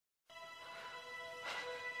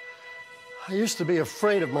I used to be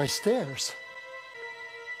afraid of my stairs.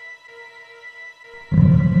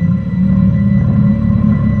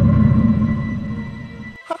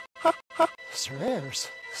 Stairs?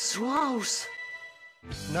 Swouse!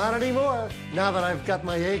 Not anymore, now that I've got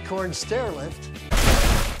my acorn stair lift.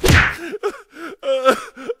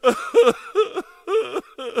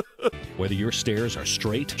 Whether your stairs are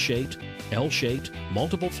straight-shaped, L-shaped,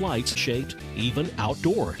 multiple flights shaped, even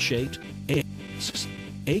outdoor-shaped,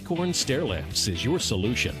 Acorn Stair Lifts is your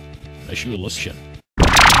solution.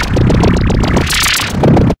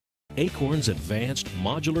 Acorn's advanced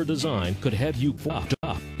modular design could have you popped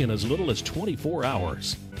up in as little as 24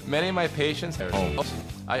 hours. Many of my patients are home.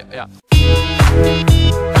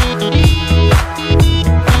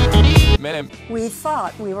 We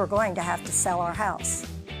thought we were going to have to sell our house.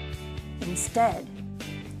 Instead,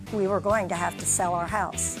 we were going to have to sell our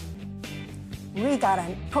house. We got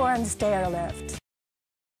an Acorn stair lift.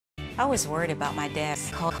 I was worried about my dad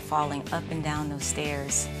falling up and down those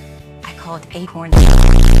stairs. I called Acorn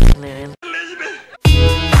Lift.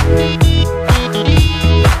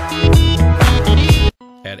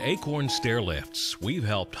 At Acorn Stair Lifts, we've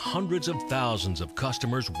helped hundreds of thousands of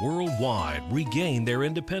customers worldwide regain their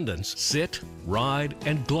independence, sit, ride,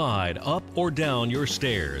 and glide up or down your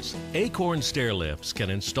stairs. Acorn Stair Lifts can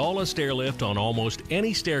install a stair lift on almost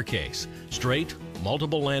any staircase, straight,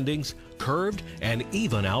 multiple landings, curved, and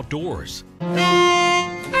even outdoors.